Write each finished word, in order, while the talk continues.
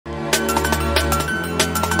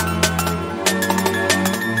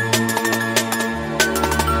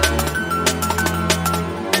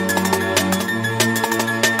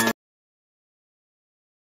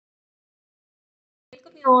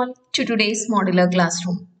all to today's modular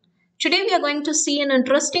classroom. Today we are going to see an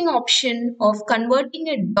interesting option of converting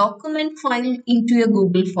a document file into a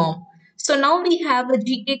Google form. So now we have a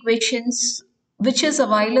GK questions which is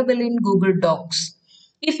available in Google Docs.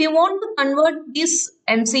 If you want to convert these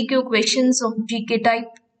MCQ questions of GK type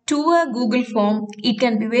to a Google form, it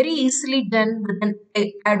can be very easily done with an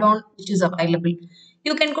add-on which is available.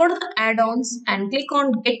 You can go to the add-ons and click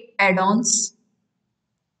on Get Add-ons.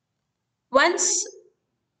 Once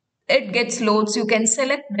it gets loads, you can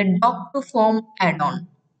select the doc to form add-on.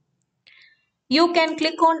 You can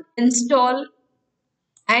click on install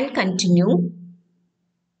and continue.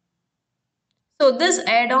 So this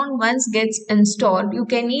add-on once gets installed, you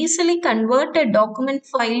can easily convert a document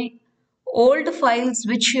file, old files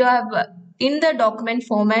which you have in the document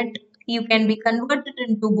format, you can be converted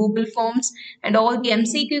into Google Forms, and all the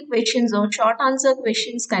MCQ questions or short answer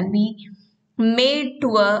questions can be made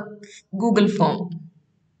to a Google form.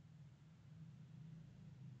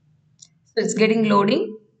 So it's getting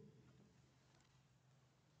loading.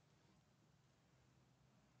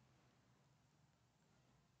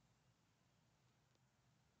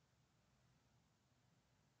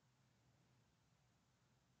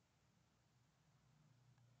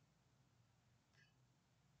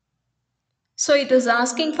 So it is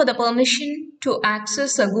asking for the permission to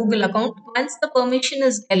access a Google account. Once the permission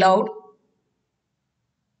is allowed,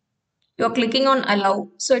 you are clicking on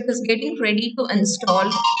allow. So it is getting ready to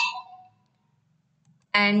install,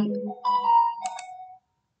 and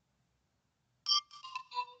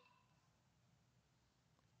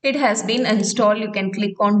it has been installed. You can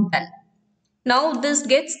click on done. Now this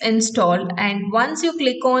gets installed, and once you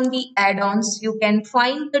click on the add-ons, you can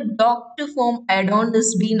find the doc to form add-on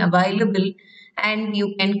is being available, and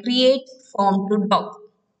you can create form to doc.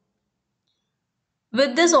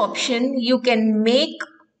 With this option, you can make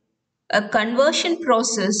a conversion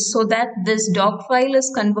process so that this doc file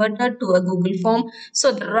is converted to a Google form.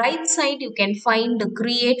 So the right side you can find the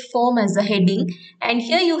create form as a heading, and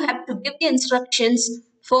here you have to give the instructions.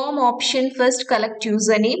 Form option, first collect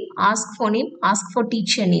username, ask for name, ask for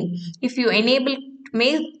teacher name. If you enable,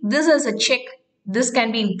 make this as a check, this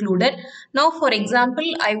can be included. Now for example,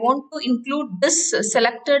 I want to include this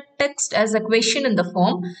selected text as a question in the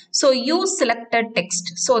form. So use selected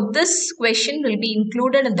text. So this question will be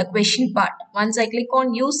included in the question part. Once I click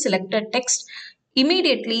on use selected text,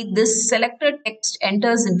 immediately this selected text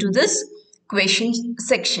enters into this question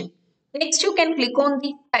section. Next, you can click on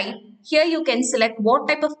the type. Here you can select what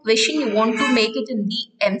type of question you want to make it in the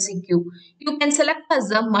MCQ. You can select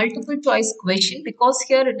as a multiple choice question because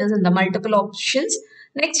here it is in the multiple options.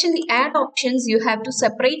 Next, in the add options, you have to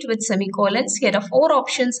separate with semicolons. Here are 4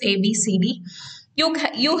 options A, B, C, D.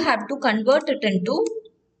 You have to convert it into,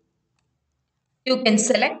 you can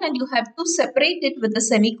select and you have to separate it with a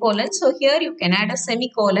semicolon. So here you can add a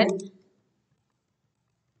semicolon.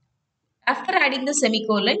 After adding the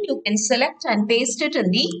semicolon, you can select and paste it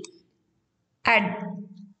in the add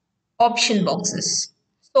option boxes.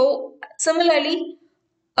 So similarly,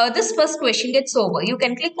 this first question gets over. You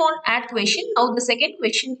can click on add question. Now the second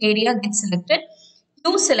question area gets selected.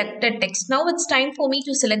 Use selected text. Now it's time for me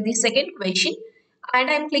to select the second question, and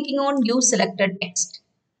I'm clicking on use selected text.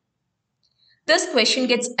 This question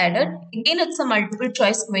gets added. Again, it's a multiple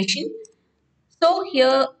choice question. So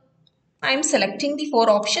here I'm selecting the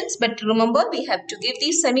 4 options, but remember we have to give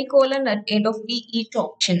the semicolon at end of each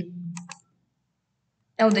option.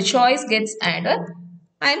 Now the choice gets added.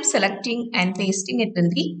 I am selecting and pasting it in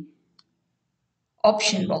the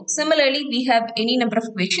option box. Similarly, we have any number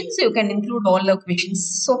of questions. So you can include all the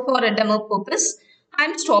questions. So for a demo purpose, I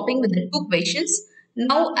am stopping with the 2 questions.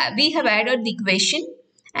 Now we have added the question,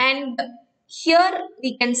 and here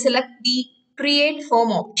we can select the create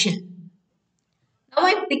form option. Now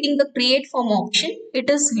I am clicking the create form option. It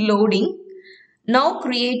is loading. Now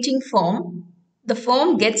creating form. The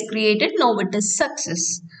form gets created. Now it is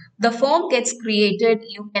success. The form gets created.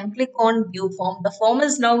 You can click on view form. The form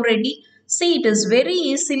is now ready. See, it is very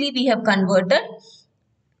easily we have converted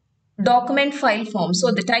document file form.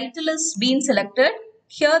 So the title is being selected.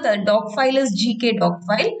 Here the doc file is GK doc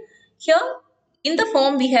file. Here in the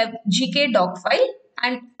form we have GK doc file,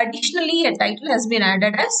 and additionally a title has been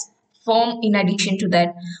added as form in addition to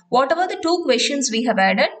that. Whatever the 2 questions we have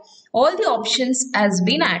added, all the options has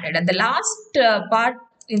been added. At the last part,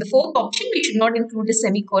 in the 4th option, we should not include a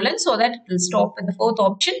semicolon so that it will stop at the 4th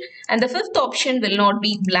option, and the 5th option will not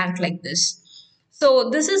be blank like this. So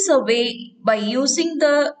this is a way, by using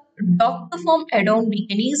the doc form add-on, we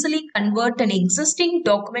can easily convert an existing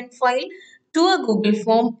document file to a Google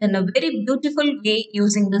form in a very beautiful way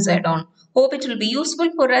using this add-on. Hope it will be useful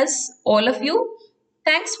for us, all of you.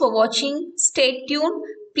 Thanks for watching. Stay tuned.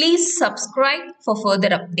 Please subscribe for further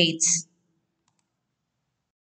updates.